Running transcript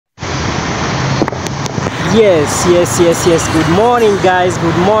Yes. Good morning, guys.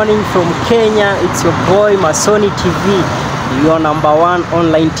 Good morning from Kenya. It's your boy Masoni TV, your #1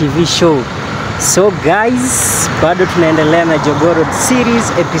 online TV show. So guys, bado tunaendelea na Jogoo Road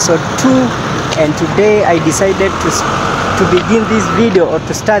series episode 2, and today I decided to begin this video, or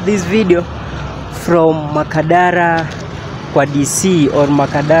to start this video from Makadara kwa DC, or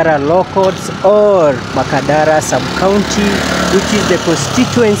Makadara Law Courts, or Makadara Sub-County, which is the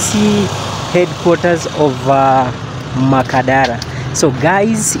constituency headquarters of Makadara. So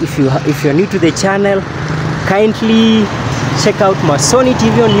guys, if you're new to the channel, kindly check out Masoni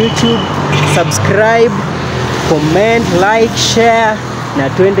TV on YouTube, subscribe, comment, like, share, na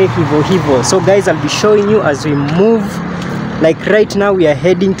twende hivo hivo. So guys, I'll be showing you as we move. Like right now we are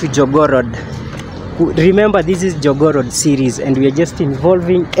heading to Jogoo Road. Remember, this is Jogoo Road series, and we are just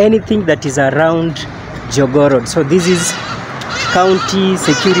involving anything that is around Jogoo Road. So this is county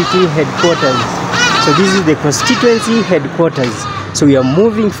security headquarters. So this is the constituency headquarters. So we are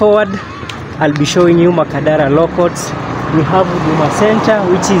moving forward. I'll be showing you Makadara Law Courts. We have Huduma Center,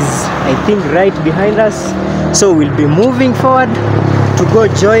 which is, I think, right behind us. So we'll be moving forward to go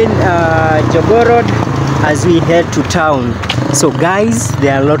join Jogoo Road as we head to town. So guys,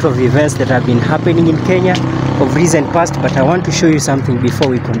 there are a lot of events that have been happening in Kenya of recent past, but I want to show you something before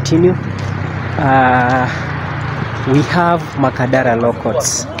we continue. We have Makadara Law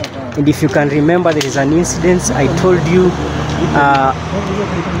Courts, and if you can remember, there is an incident I told you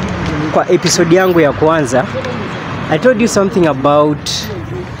kwa episode yangu ya kwanza. I told you something about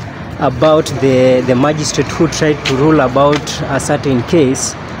the magistrate who tried to rule about a certain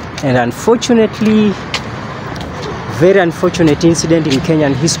case, and unfortunately, very unfortunate incident in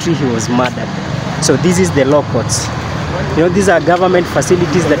Kenyan history, he was murdered. So this is the law courts. You know, these are government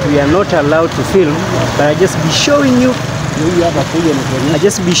facilities that we are not allowed to film, but I just be showing you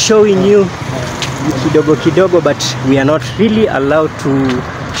kidogo kidogo, but we are not really allowed to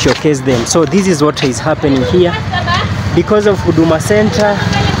showcase them. So this is what is happening here. Because of Huduma Center,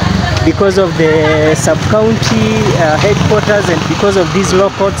 because of the sub-county headquarters, and because of these law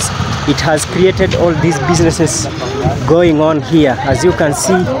courts, it has created all these businesses going on here. As you can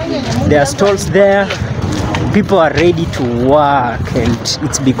see, there are stalls there. People are ready to work, and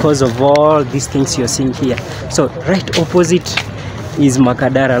it's because of all these things you're seeing here. So right opposite is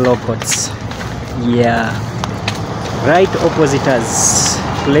Makadara Law Courts. Yeah, right opposite us,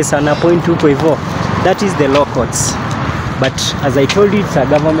 place ana point huko hivyo, that is the law courts. But as I told you, it's a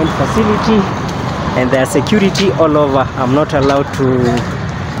government facility, and there are security all over. I'm not allowed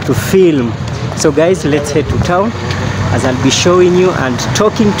to film. So guys, let's head to town as I'll be showing you and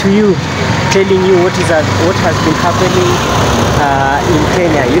talking to you, telling you what has been happening in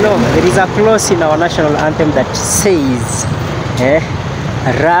Kenya. You know, there is a clause in our national anthem that says,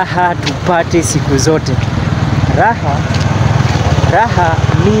 raha tupate siku zote. Raha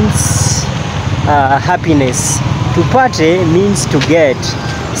means happiness. Tupate means to get.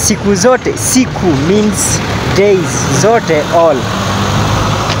 Siku zote, siku means days, zote all.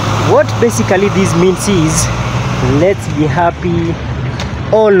 What basically this means is, let's be happy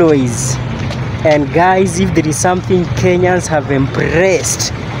always. And guys, if there is something Kenyans have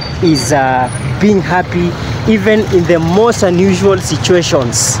embraced, is being happy even in the most unusual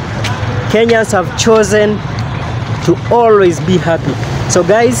situations. Kenyans have chosen to always be happy. So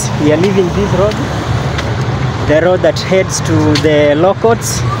guys, we are leaving this road, the road that heads to the law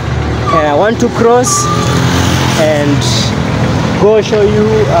courts, and I want to cross and go show you.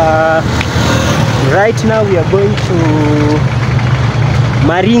 Right now we are going to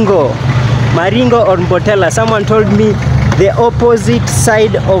Maringo or Mbotela. Someone told me the opposite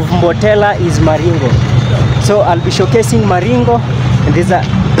side of Mbotela is Maringo. So I'll be showcasing Maringo, and there's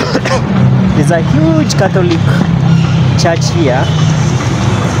a huge Catholic church here,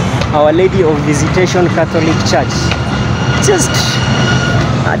 Our Lady of Visitation Catholic Church, just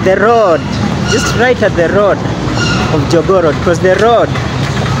at the road, just right at the road of Jogoo Road. Because the road,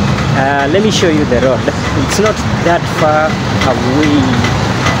 let me show you the road. It's not that far away.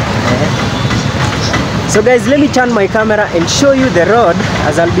 So guys, let me turn my camera and show you the road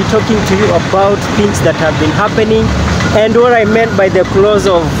as I'll be talking to you about things that have been happening, and what I meant by the clause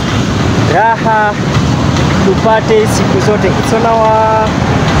of raha tupate siku zote. It's on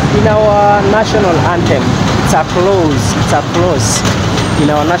in our national anthem. It's a clause in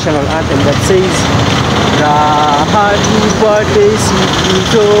our national anthem that says raha tupate siku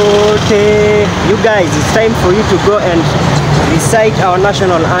zote. You guys, it's time for you to go and recite our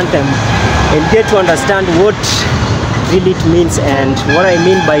national anthem and get to understand what really it means, and what I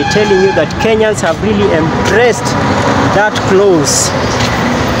mean by telling you that Kenyans have really embraced that clause.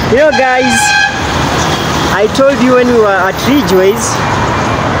 You know guys, I told you when we were at Ridgeways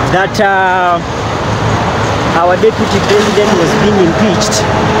that our deputy president was being impeached.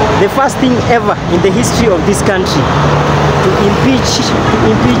 The first thing ever in the history of this country to impeach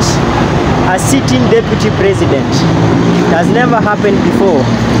a sitting deputy president. It has never happened before.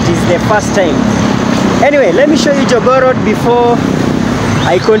 It is the first time. Anyway, let me show you Jogoo Road before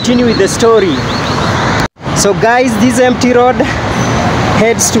I continue with the story. So guys, this empty road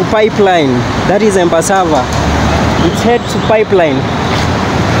heads to Pipeline. That is Embasava. It heads to Pipeline.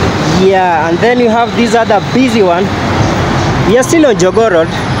 Yeah, and then you have this other busy one. We are still on Jogoo Road.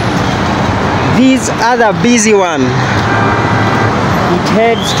 This other busy one, it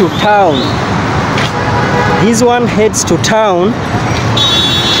heads to town. This one heads to town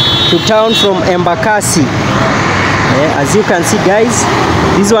from Embakasi. Yeah, as you can see guys,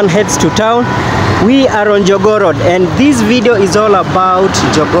 this one heads to town. We are on Jogoo Road, and this video is all about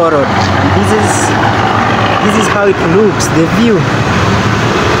Jogoo Road. And this is how it looks, the view.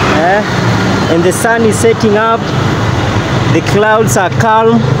 And the sun is setting up, the clouds are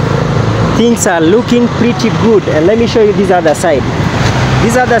calm, things are looking pretty good. And let me show you this other side.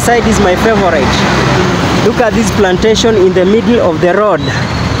 This other side is my favorite. Look at this plantation in the middle of the road.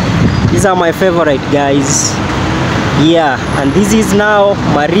 These are my favorite, guys. Yeah, and this is now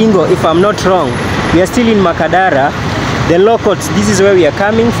Maringo, if I'm not wrong. We are still in Makadara. The Locots, this is where we are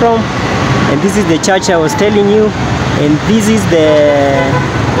coming from. And this is the church I was telling you. And this is the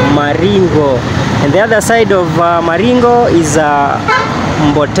Maringo. And the other side of Maringo is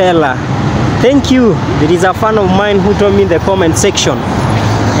Mbotela. Thank you. There is a fan of mine who told me in the comment section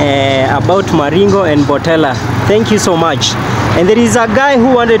about Maringo and Mbotela. Thank you so much. And there is a guy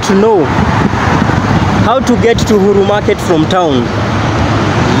who wanted to know how to get to Uhuru Market from town.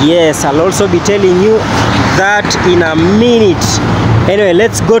 Yes, I'll also be telling you that in a minute. Anyway,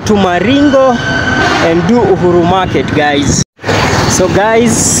 let's go to Maringo and do Uhuru Market, guys. So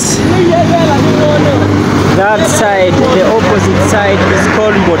guys, that side, the opposite side is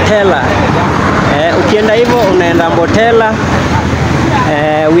called Mbotela. Ukienda hivyo unaenda Mbotela.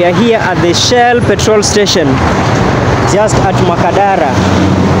 We are here at the Shell petrol station, just at Makadara.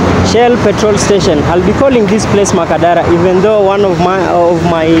 Shell petrol station. I'll be calling this place Makadara, even though one of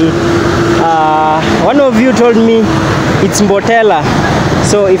you told me it's Mbotela.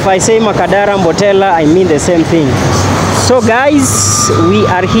 So if I say Makadara, Mbotela, I mean the same thing. So guys, we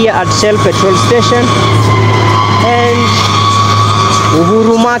are here at Shell petrol station, and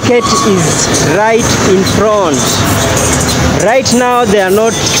Uhuru Market is right in front. Right now they are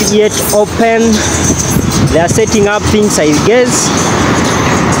not yet open. They are setting up things, I guess.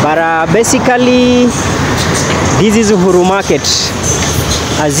 But basically, this is Uhuru Market.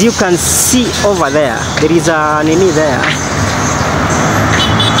 As you can see over there, there is a nini there.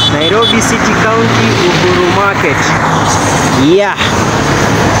 Nairobi City County Uhuru Market. Yeah.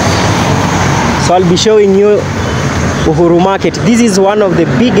 So I'll be showing you Uhuru Market. This is one of the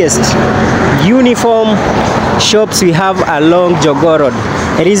biggest uniform shops we have along Jogoo Road.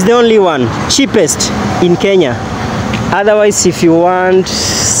 It is the only one, cheapest in Kenya. Otherwise, if you want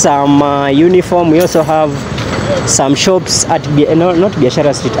some uniform, we also have some shops at not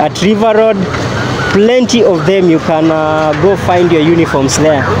Biashara Street, at River Road. Plenty of them. You can go find your uniforms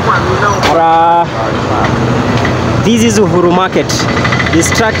there. This is Uhuru Market. The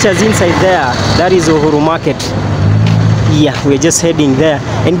structures inside there, that is Uhuru Market. Yeah, we're just heading there.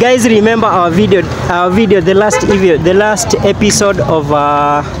 And guys, remember our video, the last episode of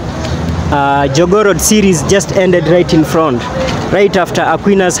Jogoo Road series just ended right in front, right after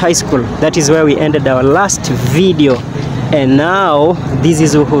Aquinas High School. That is where we ended our last video. And now this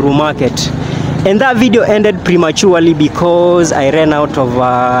is Uhuru Market. And that video ended prematurely because I ran out of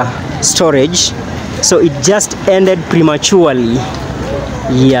storage. So it just ended prematurely.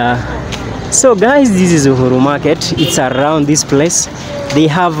 Yeah. So guys, this is Uhuru Market. It's around this place. They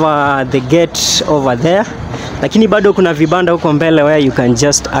have the gate over there. Lakini bado kuna vibanda huko mbele where you can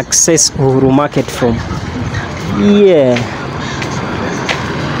just access Uhuru Market from. Yeah.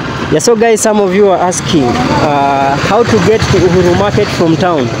 Yeah, so guys, some of you are asking how to get to Uhuru Market from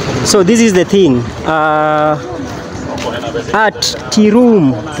town. So this is the thing. At Tea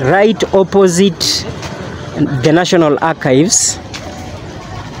Room, right opposite the National Archives,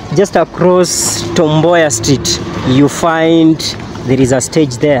 just across Tomboya Street, you find there is a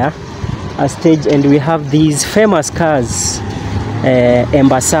stage there. And we have these famous cars,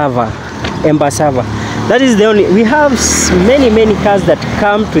 Embasava. That is the only, we have many cars that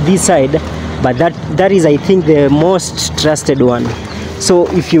come to this side, but that is, I think, the most trusted one. So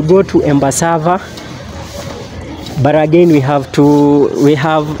if you go to Embasava, But again, they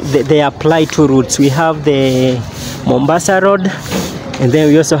apply two routes. We have the Mombasa Road, and then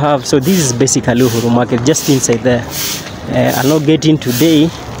we also have, so this is basically Uhuru Market, just inside there. I'll not get in today,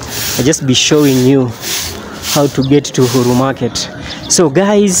 I'll just be showing you how to get to Uhuru Market. So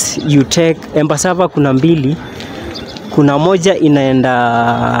guys, you take Embasava, kuna mbili, kuna moja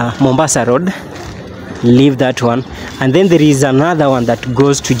inaenda Mombasa Road, leave that one, and then there is another one that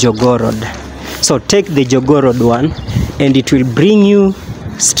goes to Jogoo Road. So take the Jogoo Road one, and it will bring you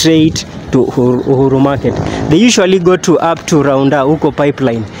straight to Uhuru Market. They usually go to up to Raunda Uko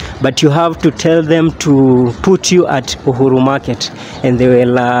Pipeline, but you have to tell them to put you at Uhuru Market, and they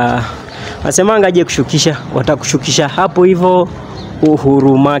will wasemanga aje kushukisha, watakushukisha hapo hivyo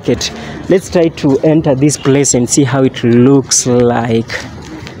Uhuru Market. Let's try to enter this place and see how it looks like.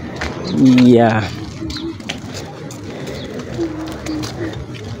 Yeah.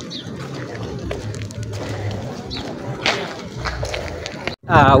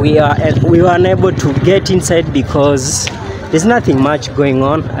 We were unable to get inside because there's nothing much going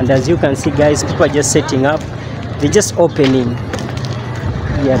on, and as you can see guys, people are just setting up. They're just opening.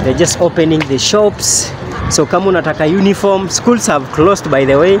 Yeah, they're just opening the shops. So kama unataka uniform, schools have closed by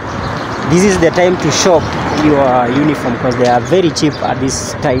the way. This is the time to shop your uniform because they are very cheap at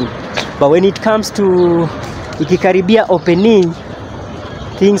this time. But when it comes to ikikaribia opening,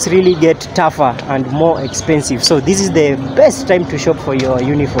 things really get tougher and more expensive. So this is the best time to shop for your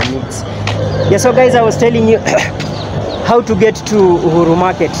uniform needs. Yeah, so guys, I was telling you how to get to Uhuru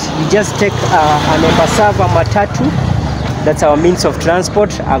Market. You just take an Embasava matatu. That's our means of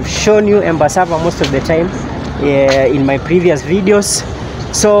transport. I've shown you Embasava most of the time in my previous videos.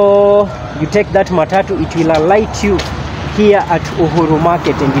 So you take that matatu, it will alight you here at Uhuru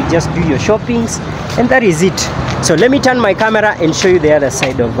Market, and you just do your shoppings, and that is it. So let me turn my camera and show you the other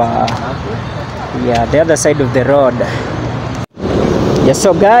side of the other side of the road. Yes,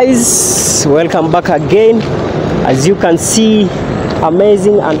 so guys, welcome back again. As you can see,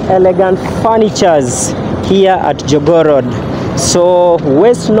 amazing and elegant furnitures here at Jogoo Road. So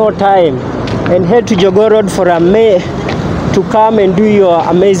waste no time and head to Jogoo Road for to come and do your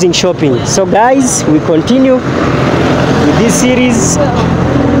amazing shopping. So guys, we continue with this series,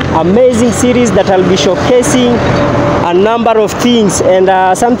 amazing series that I'll be showcasing a number of things. And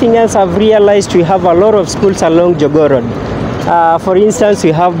something else I've realized, we have a lot of schools along Jogoo Road. For instance,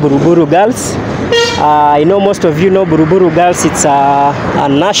 we have Buruburu Girls. I know most of you know Buruburu Girls. It's a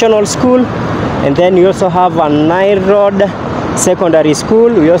national school. And then we also have a Nile Road Secondary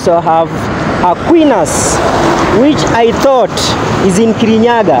School. We also have Aquinas, which I thought is in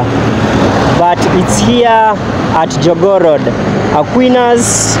Kirinyaga, but it's here at Jogoo Road.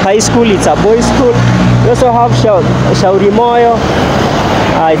 Aquinas High School, it's a boys' school. We also have Shauri Moyo,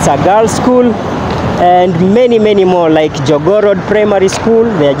 it's a girls' school, and many more like Jogoo Road Primary School.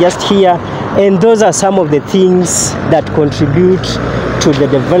 They're just here, and those are some of the things that contribute to the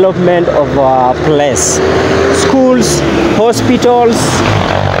development of our place. Schools, hospitals,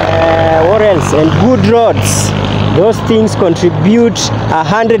 what else, and good roads. Those things contribute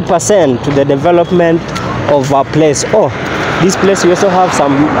 100% to the development of our place. Oh, this place we also have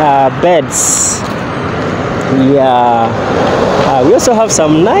some beds. Yeah, we also have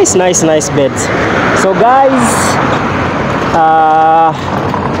some nice beds. So guys,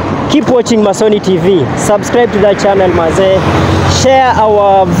 keep watching Masoni TV. Subscribe to that channel, maze. Share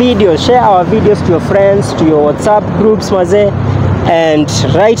our videos to your friends, to your WhatsApp groups, maze. And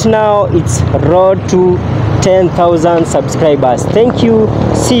right now it's road to 10,000 subscribers. Thank you.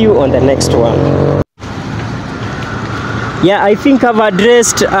 See you on the next one. Yeah, I think I've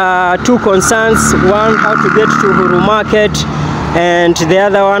addressed two concerns. One, how to get to Uhuru Market, and the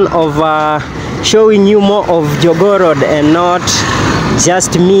other one of showing you more of Jogoo Road and not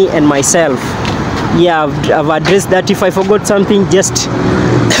just me and myself. Yeah, I've addressed that. If I forgot something, just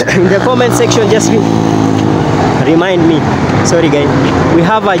in the comment section, just remind me. Sorry guys. We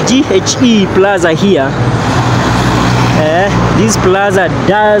have a GHE Plaza here. This plaza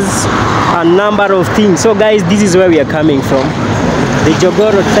does a number of things. So guys, this is where we are coming from. The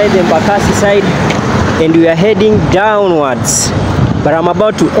Jogoo Road side, the Embakasi side, and we are heading downwards. But I'm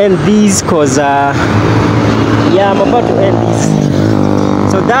about to end this because yeah, I'm about to end this.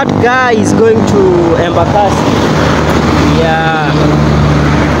 So that guy is going to Embakasi.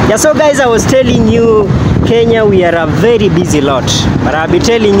 Yeah, so guys, I was telling you, Kenya, we are a very busy lot, but I'll be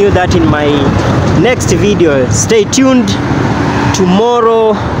telling you that in my next video. Stay tuned.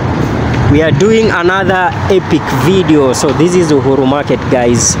 Tomorrow we are doing another epic video. So this is Uhuru Market,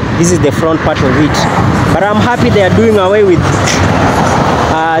 guys. This is the front part of it, but I'm happy they are doing away with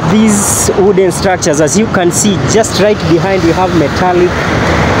these wooden structures. As you can see, just right behind we have metallic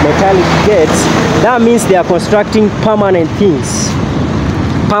gates. That means they are constructing permanent things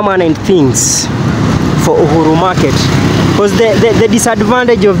for Uhuru Market. Because the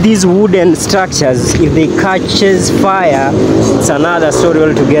disadvantage of these wooden structures, if they catches fire, it's another story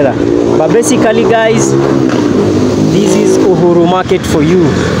altogether. But basically guys, this is Uhuru Market for you.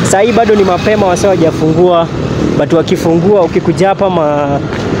 Sahi bado ni mapema, wasa wajafungua, but wakifungua ukikuja hapa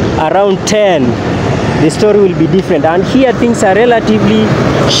around 10, the story will be different. And here things are relatively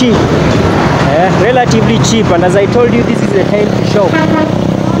cheap. Relatively cheap, and as I told you, this is the time to shop.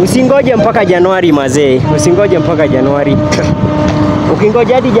 Usingoje mpaka Januari mazee, usingoje mpaka Januari.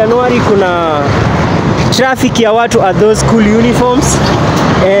 Ukingoja hadi Januari kuna traffic ya watu at those school uniforms,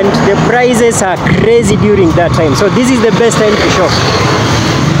 and the prices are crazy during that time. So this is the best time to shop.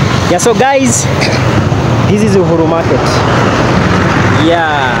 Yeah, so guys, this is Uhuru Market.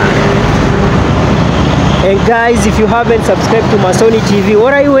 Yeah. And guys, if you haven't subscribed to Masoni TV,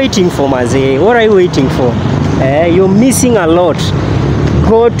 what are you waiting for, mazee? What are you waiting for? You're missing a lot.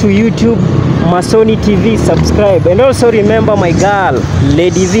 Go to YouTube, Masoni TV, subscribe. And also remember my girl,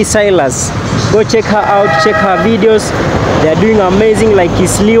 Lady V Silas. Go check her out, check her videos. They're doing amazing, like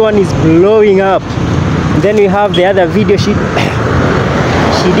his one is blowing up. Then we have the other video she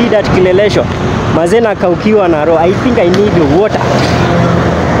did at Kilelesho. Mazena kaukiwa na roho. I think I need water.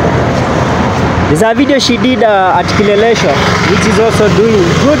 There's a video she did at Kilelesho, which is also doing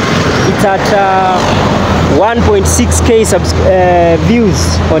good. It's at 1.6k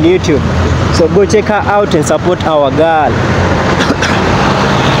views on YouTube. So go check her out and support our girl.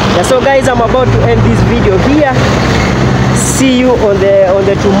 Yeah, so guys, I'm about to end this video here. See you on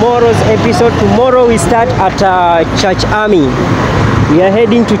the tomorrow's episode. Tomorrow we start at Church Army. We are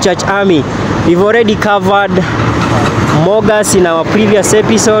heading to Church Army. We've already covered Mogas in our previous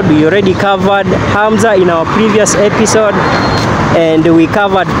episode. We already covered Hamza in our previous episode, and we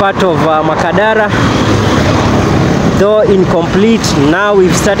covered part of Makadara, though incomplete. Now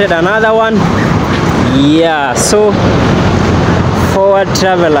we've started another one. Yeah, so forward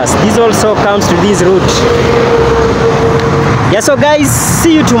travelers, this also comes to this route. Yeah, so guys,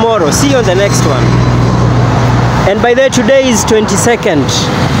 see you tomorrow. See you on the next one. And by the way, today is 22nd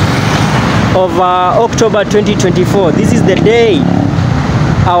of October 2024. This is the day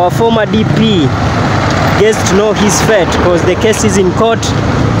our former DP gets to know his fate, because the case is in court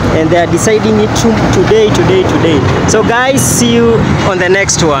and they are deciding it today. So guys, see you on the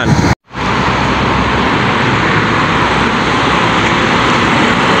next one.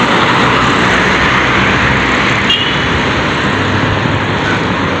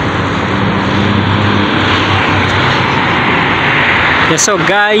 Yeah, so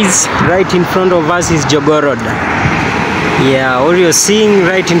guys, right in front of us is Jogoo Road. Yeah, all you're seeing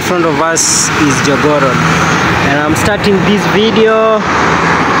right in front of us is Jogoo Road. And I'm starting this video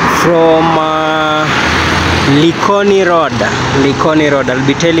from Likoni Road. I'll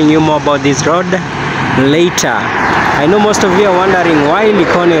be telling you more about this road later. I know most of you are wondering why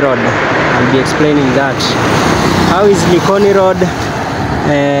Likoni Road. I'll be explaining that. How is Likoni Road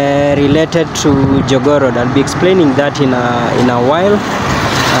related to Jogoo Road? I'll be explaining that in a while.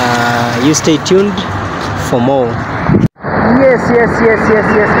 You stay tuned for more. Yes.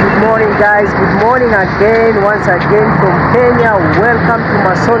 Good morning guys. Good morning again, once again from Kenya. Welcome to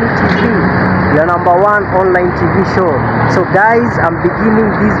Masoni TV, your #1 online TV show. So guys, I'm beginning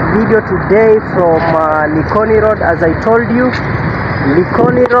this video today from Likoni Road. As I told you,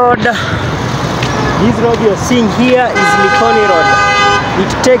 Likoni Road, this road you're seeing here is Likoni Road.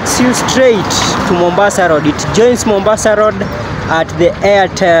 It takes you straight to Mombasa Road. It joins Mombasa Road at the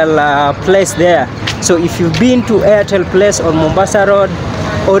Airtel place there. So if you've been to Airtel place on Mombasa Road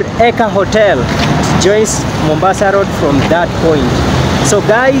or Eka Hotel, it joins Mombasa Road from that point. So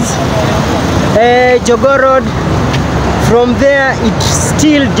guys, Jogoo Road, from there it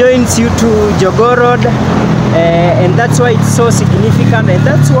still joins you to Jogoo Road, and that's why it's so significant, and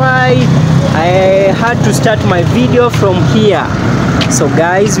that's why I had to start my video from here. So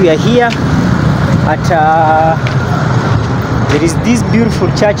guys, we are here at there is this beautiful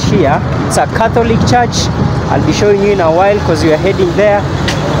church here. It's a Catholic church. I'll be showing you in a while because we are heading there.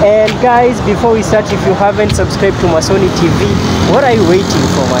 And guys, before we start, if you haven't subscribed to Masoni TV, what are you waiting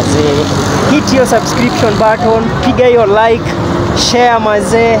for, mazee? Hit your subscription button, piga your like, share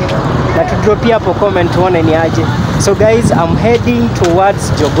mazee, na tudropia hapo comment tuone ni aje. So guys, I'm heading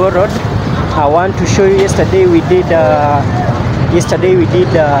towards Jogoo Road. I want to show you, yesterday we did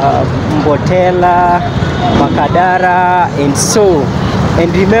Mbotela, Makadara, and so.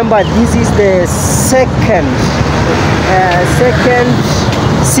 And remember, this is the second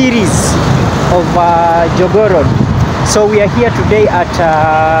series of Jogoo Road. So we are here today at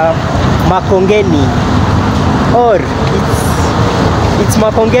Makongeni, or it's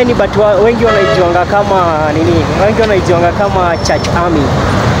Makongeni, but wengi wanaijuanga kama nini? Wengi wanaijuanga kama Church Army,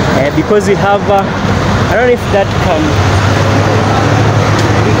 because we have I don't know if that can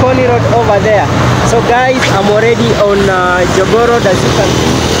Koni Road over there. So guys, I'm already on Jogoo Road, as you can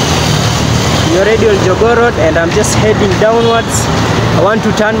see. We're already on Jogoo Road and I'm just heading downwards. I want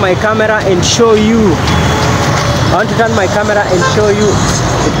to turn my camera and show you.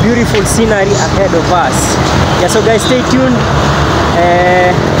 The beautiful scenery ahead of us. Yeah, so guys, stay tuned.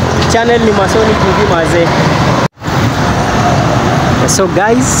 Channel ni Masoni TV maze. Yeah, so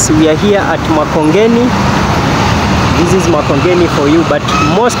guys, we are here at Makongeni. This is Makongeni for you, but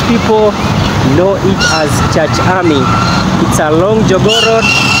most people know it as Church Army. It's along Jogoo Road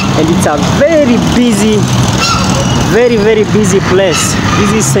and it's a very busy, very busy place.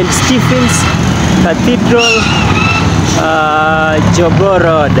 This is St. Stephen's Cathedral, Jogoo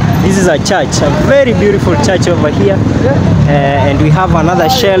Road. This is a church, a very beautiful church over here, and we have another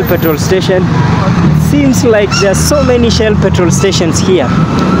Shell petrol station. It seems like there are so many Shell petrol stations here.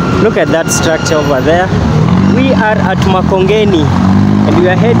 Look at that structure over there. We are at Makongeni and we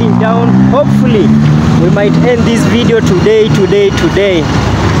are heading down. Hopefully we might end this video today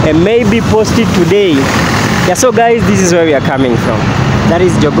and maybe post it today. Yeah, so guys, this is where we are coming from. That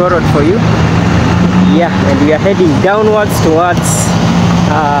is Jogoo Road for you. Yeah, and we are heading downwards towards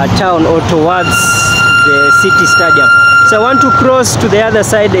town, or towards the city stadium. So I want to cross to the other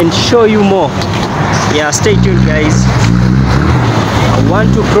side and show you more. Yeah, stay tuned guys. I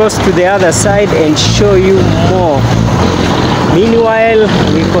want to cross to the other side and show you more. Meanwhile,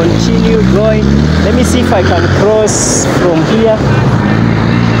 we continue going. Let me see if I can cross from here.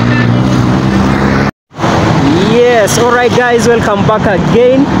 Yes, alright guys, welcome back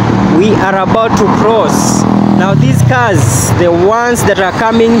again. We are about to cross. Now these cars, the ones that are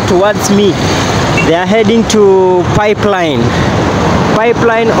coming towards me, they are heading to Pipeline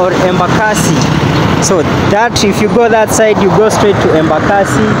or Embakasi. So that, if you go that side, you go straight to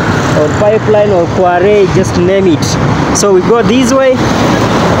Embakasi or Pipeline or Kware, just name it. So we go this way,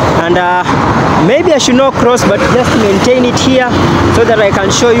 and maybe I should not cross, but just maintain it here so that I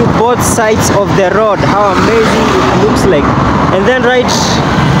can show you both sides of the road, how amazing it looks like. And then right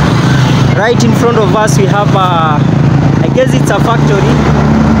in front of us we have I guess it's a factory.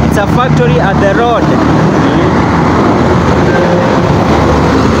 It's a factory at the road.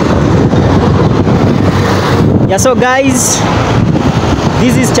 Yeah, so guys,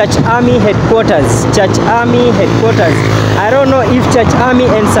 this is Church Army headquarters. Church Army headquarters. I don't know if Church Army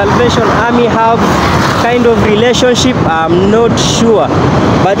and Salvation Army have kind of relationship. I'm not sure.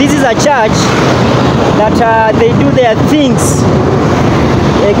 But this is a church that they do their things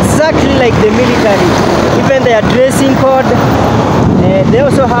exactly like the military. Even their dressing code. They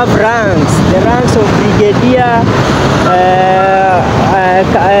also have ranks. The ranks of brigadier,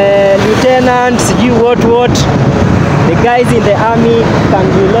 lieutenants, what. The guys in the army can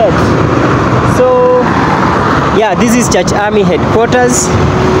relate. So yeah, this is Church Army headquarters.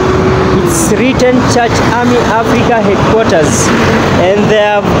 It's written Church Army Africa headquarters, and they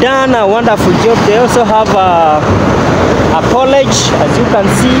have done a wonderful job. They also have a college, as you can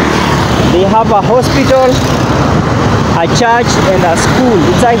see. They have a hospital, a church, and a school.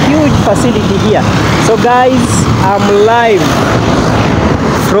 It's a huge facility here. So guys, I'm live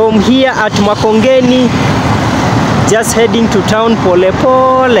from here at Makongeni, just heading to town pole.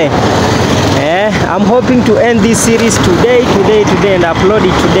 I'm hoping to end this series today and upload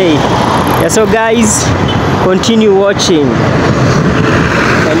it today. Yeah, so guys, continue watching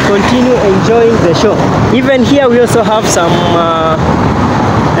and continue enjoying the show. Even here we also have some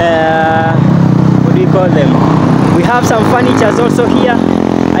what do you call them? We have some furnitures also here.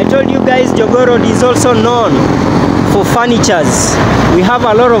 I told you guys Jogoo Road is also known for furnitures. We have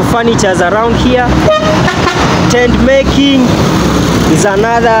a lot of furnitures around here. Tent making is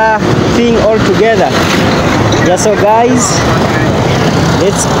another thing altogether. Yeah, so guys,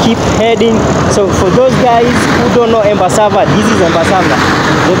 let's keep heading. So for those guys who don't know Embasava, this is Embasava.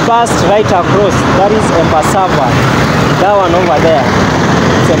 The past right across, that is Embasava. That one over there,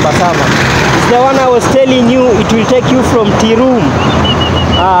 it's Embasava. It's the one I was telling you, it will take you from Tirum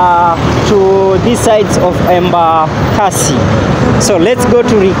to these sides of Embakasi. So let's go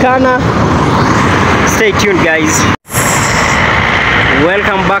to Rikana. Stay tuned guys.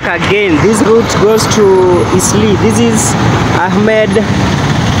 Welcome back again. This route goes to Isli. This is Ahmed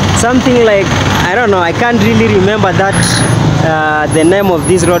something like, I don't know, I can't really remember that the name of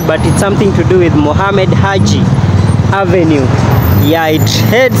this road, but it's something to do with Mohammed Haji Avenue. Yeah, it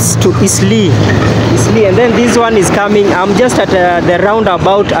heads to Isli, and then this one is coming. I'm just at the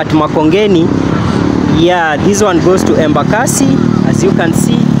roundabout at Makongeni. Yeah, this one goes to Embakasi, as you can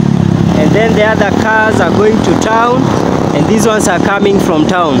see, and then the other cars are going to town, and these ones are coming from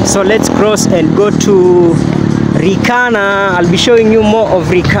town. So let's cross and go to Rikana. I'll be showing you more of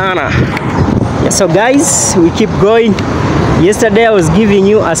Rikana. Yeah, so guys, we keep going. Yesterday I was giving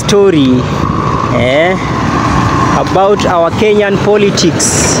you a story about our Kenyan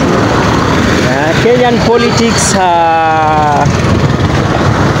politics. Kenyan politics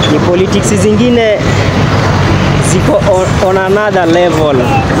ni politics zingine ziko on another level.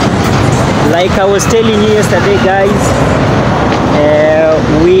 Like I was telling you yesterday, guys,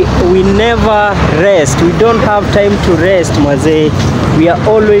 we never rest. We don't have time to rest, maze. We are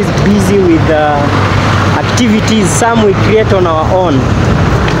always busy with activities. Some we create on our own.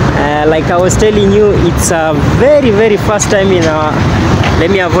 Like I was telling you, it's a very first time in our... Let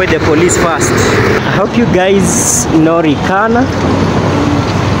me avoid the police first. I hope you guys know Rikana.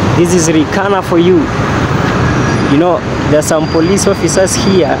 This is Rikana for you. You know, there's some police officers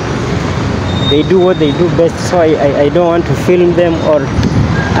here. They do what they do best, so I don't want to film them, or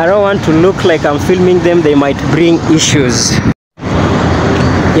I don't want to look like I'm filming them. They might bring issues.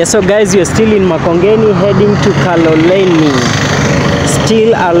 Yeah, so guys, we're still in Makongeni heading to Kaloleni,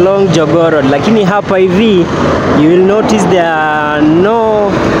 still along Jogoo Road. Lakini hapa hivi, you will notice there are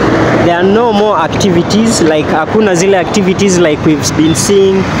no more activities. Like hakuna zile activities like we've been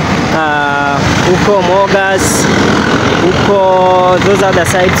seeing huko Mogas, huko those are the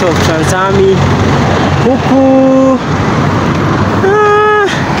sides of Transami. Huku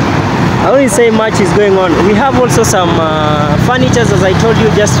I wouldn't say much is going on. We have also some furnitures, as I told you,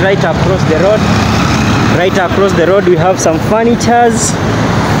 just right across the road. Right across the road we have some furnitures.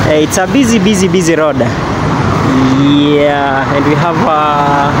 It's a busy road. Yeah, and we have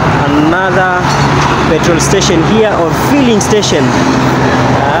another petrol station here, or filling station.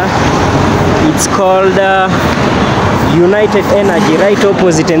 It's called United Energy, right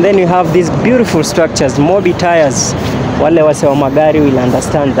opposite. And then we have these beautiful structures, Mobi tires. Wale wase wa magari will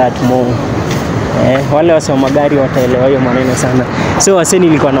understand that more. Wale wase wa magari wataelewa hiyo maneno sana. So wase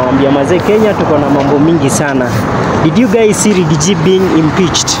nilikuwa nawaambia mazee, Kenya tuko na mambo mingi sana. Did you guys see Rigiji being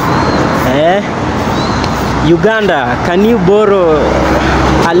impeached? Uganda, can you borrow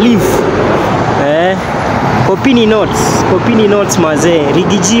a leaf? Kopini notes mazee.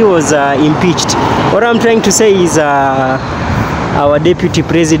 Rigiji was impeached. What I'm trying to say is our deputy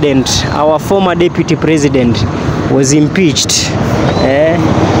president, our former deputy president was impeached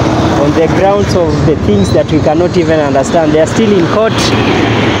on the grounds of the things that we cannot even understand. They are still in court.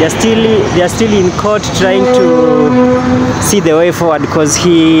 They are still in court trying to see the way forward, because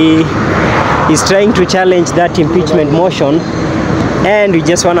he is trying to challenge that impeachment motion, and we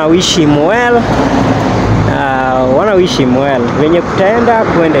just wanna wish him well. Wenye kutaenda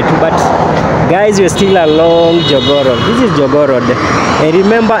kuende tu, but guys, we're still along Jogoo Road. This is Jogoo Road, and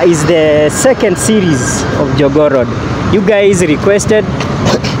remember, is the second series of Jogoo Road. You guys requested.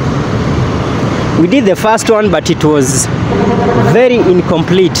 We did the first one, but it was very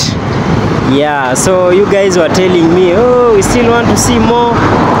incomplete. Yeah, so you guys were telling me, oh, we still want to see more,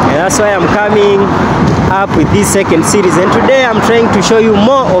 and that's why I'm coming up with this second series. And today I'm trying to show you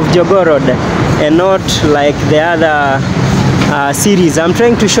more of Jogoo Road, and not like the other series. I'm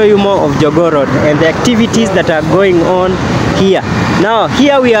trying to show you more of Jogoo Road and the activities that are going on here. Now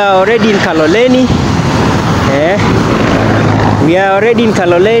here we are already in Kaloleni. We are already in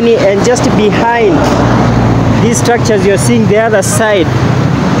Kaloleni, and just behind these structures you're seeing the other side,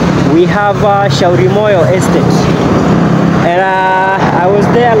 we have Shauri Moyo Estate. And I was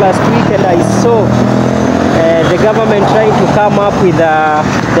there last week, and I saw the government trying to come up with the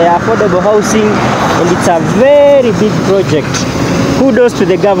affordable housing, and it's a very big project. Kudos to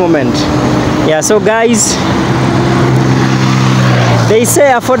the government. Yeah, so guys, they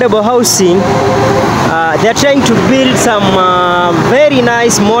say affordable housing, they're trying to build some very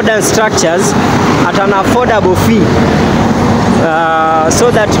nice modern structures at an affordable fee,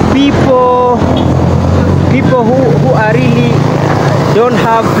 so that people who are really don't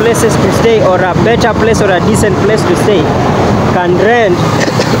have places to stay, or a better place or a decent place to stay, can rent,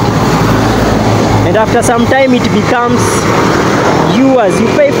 and after some time it becomes yours. You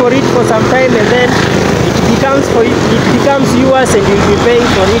pay for it for some time, and then it becomes yours, and you'll be paying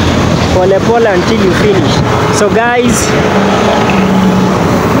for it pole until you finish. So guys,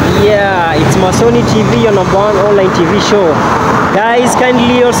 yeah, it's Masoni TV, your #1 online TV show. Guys,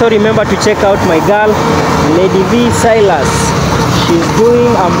 kindly also remember to check out my girl Lady V Silas. She's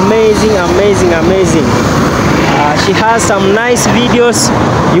doing amazing. She has some nice videos.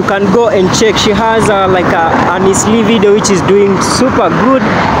 You can go and check. She has like an Isli video which is doing super good.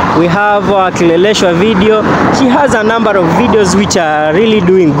 We have a Kileleshwa video. She has a number of videos which are really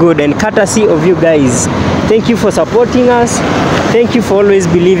doing good, and courtesy of you guys. Thank you for supporting us. Thank you for always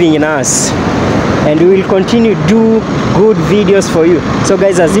believing in us. And we will continue to do good videos for you. So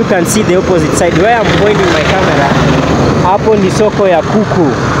guys, as you can see the opposite side where I'm pointing my camera, hapo ni soko ya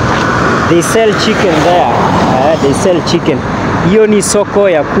kuku. They sell chicken there. They sell chicken. Hiyo ni soko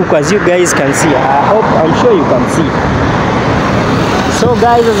ya kuku, as you guys can see. I'm sure you can see. So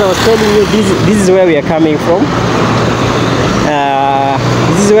guys, as I was telling you, this is where we are coming from.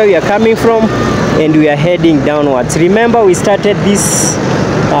 This is where we are coming from, and we are heading downwards. Remember, we started this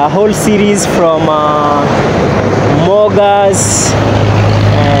whole series from Mogas,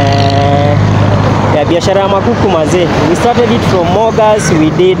 biashara makuku mazee. We started it from Mogas. We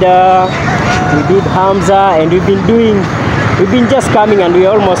did Hamza, and we've been just coming, and we're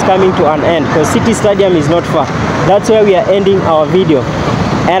almost coming to an end because City Stadium is not far. That's where we are ending our video.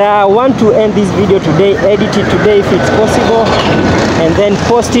 And I want to end this video today, edit it today if it's possible, and then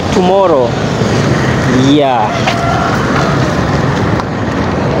post it tomorrow. Yeah.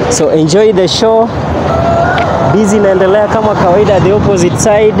 So enjoy the show. Busy naendelea kama kawaida the opposite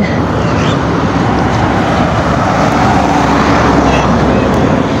side.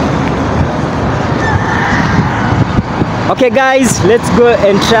 Okay guys, let's go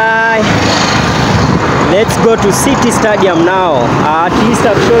and try. Let's go to City Stadium now. At least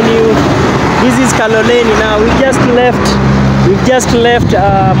I've shown you. This is Kaloleni now. We've just left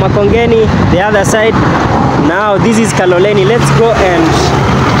Makongeni, the other side. Now this is Kaloleni. Let's go and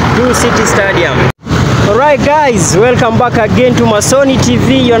do City Stadium. Alright guys, welcome back again to Masoni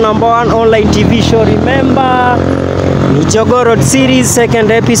TV, your #1 online TV show. Remember, ni Jogoo Road series,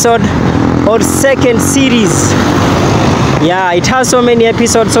 second episode or second series. Yeah, it has so many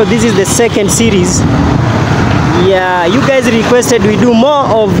episodes, so this is the second series. Yeah, you guys requested we do more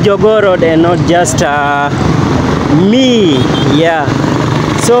of Jogoo Road and not just me. Yeah,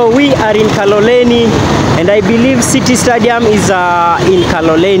 so we are in Kaloleni, and I believe City Stadium is in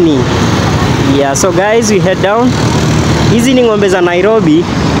Kaloleni. Yeah, so guys, we head down. Hizi ni ng'ombe za Nairobi.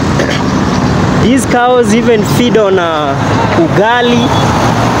 These cows even feed on ugali.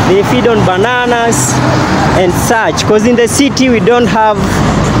 They feed on bananas and such, because in the city we don't have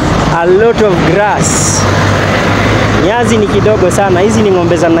a lot of grass. Nyazi ni kidogo sana. Hizi ni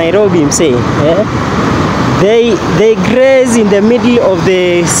ng'ombe za Nairobi msee. Yeah? They graze in the middle of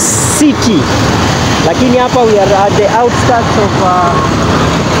the city. Lakini hapa we are at the outskirts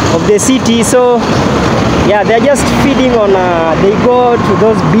of the city, so yeah, they're just feeding on they go to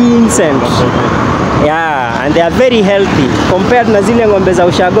those beans, and yeah, and they are very healthy compared na zile ng'ombe za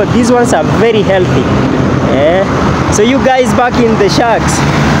ushago. These ones are very healthy. Yeah. So you guys back in the shacks,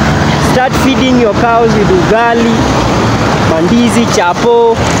 start feeding your cows with ugali, mandizi,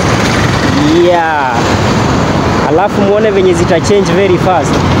 chapo. Yeah. Alafu muone venye zita change very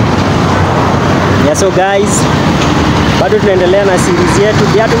fast. Yeah, so guys, bado tunaendelea na series yetu.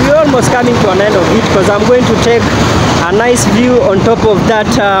 We're almost coming to an end of it, because I'm going to take a nice view on top of that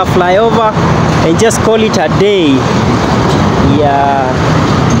flyover and just call it a day. Yeah,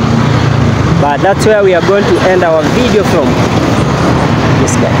 but that's where we are going to end our video from.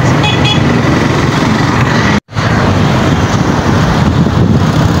 Yes guys.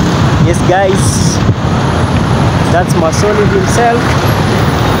 Yes guys, that's Masoni himself.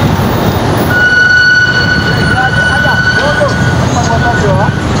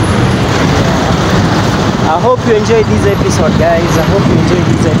 I hope you enjoyed this episode, guys. I hope you enjoyed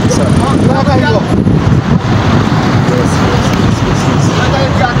this episode. Yes.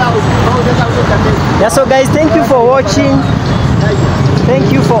 Yeah, so guys, thank you for watching.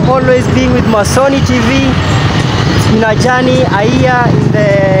 Thank you for always being with Masoni TV. It's been a journey, a year in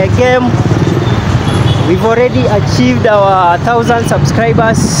the game. We've already achieved our 1,000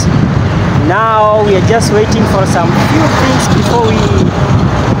 subscribers. Now we are just waiting for some few things before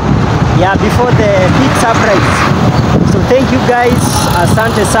before the big surprise. So thank you guys,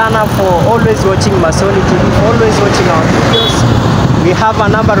 asante sana for always watching Masoni TV, for always watching our videos. We have a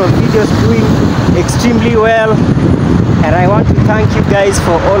number of videos doing extremely well, and I want to thank you guys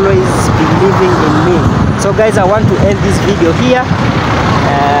for always believing in me. So guys, I want to end this video here.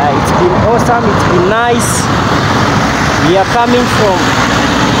 It's been awesome, it's been nice. We are coming from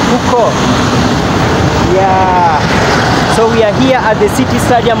Huko. Yeah, so we are here at the City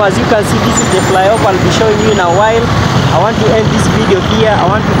Stadium. As you can see, this is the flyover. I'll be showing you in a while. I want to end this video here. I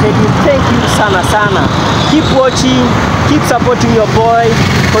want to tell you thank you sana sana. Keep watching, keep supporting your boy,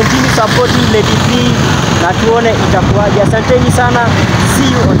 continue supporting Lady V, na tuone itakuwaje. Asanteni sana.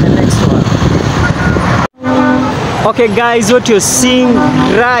 See you on the next one. Okay guys, what you're seeing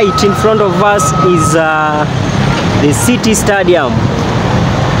right in front of us is the City Stadium.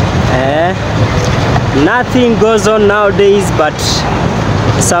 Nothing goes on nowadays, but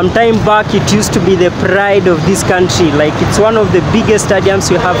some time back it used to be the pride of this country. Like, it's one of the biggest stadiums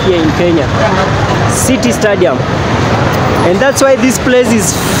we have here in Kenya, City Stadium. And that's why this place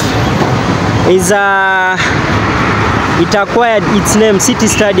it acquired its name City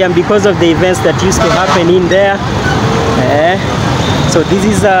Stadium, because of the events that used to happen in there. So this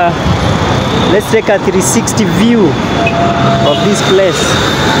is let's take a 360 view of this place.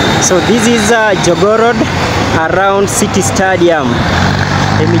 So this is Jogoo Road around City Stadium.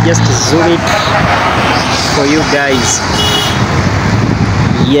 Let me just zoom it for you guys.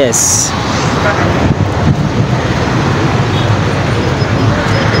 Yes.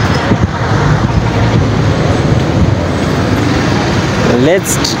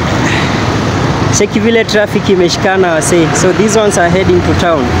 Let's check vile traffic imeshikana wase. So these ones are heading to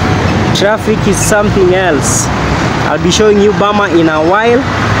town. Traffic is something else. I'll be showing you Bama in a while,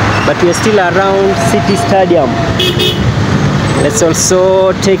 but we are still around City Stadium. Let's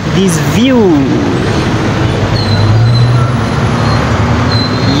also take this view.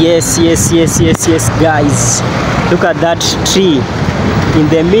 Yes, guys. Look at that tree in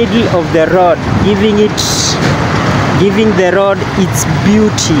the middle of the road, giving the road its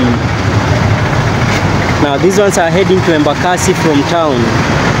beauty. Now these ones are heading to Embakasi from town.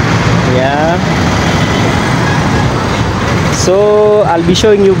 Yeah. So I'll be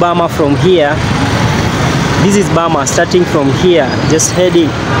showing you Bama from here. This is Bama, starting from here, just heading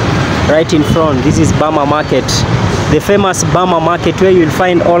right in front. This is Bama Market, the famous Bama Market, where you'll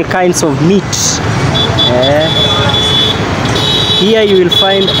find all kinds of meat. Here you will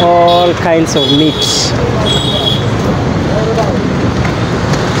find all kinds of meat.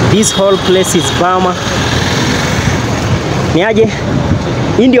 This whole place is Bama. Niaje?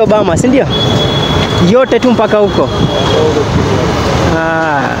 Hii ndio Bama, si ndio? Yote tu mpaka huko.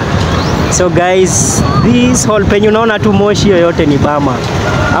 So guys, this whole penye unaona tu moshi yoyote ni Bama.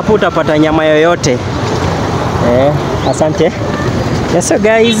 Hapo utapata nyama yoyote. Asante. Yes, so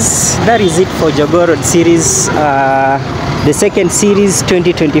guys, that is it for Jogoo Road series, the second series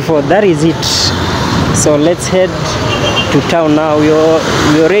 2024. That is it. So let's head to town now.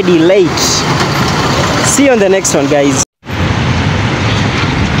 We're already late. See you on the next one, guys.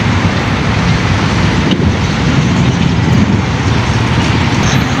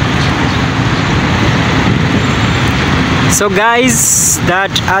 So guys,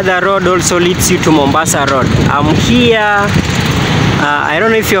 that other road also leads you to Mombasa Road. I'm here. I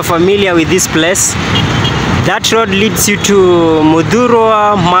don't know if you're familiar with this place. That road leads you to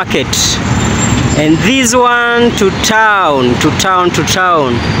Mudhurwa Market. And this one to town.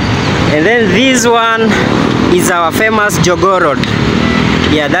 And then this one is our famous Jogoo Road.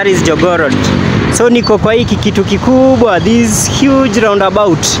 Yeah, that is Jogoo Road. So niko kwa hiki kitu kikubwa, this huge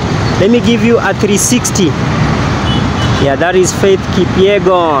roundabout. Let me give you a 360. Yeah, that is Faith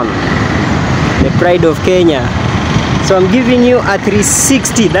Kipyegon, the pride of Kenya. So I'm giving you a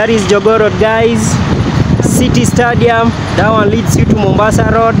 360. That is Jogoo Road, guys. City Stadium. That one leads you to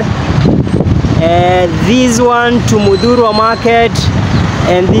Mombasa Road. This one to Mudhurwa Market.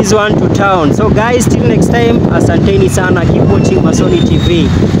 And this one to town. So guys, till next time, asanteni sana. Keep watching Masoni TV.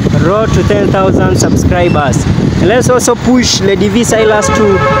 Road to 10,000 subscribers. And let's also push Lady V Silas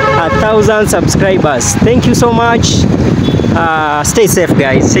to 1,000 subscribers. Thank you so much. Stay safe,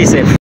 guys. Stay safe.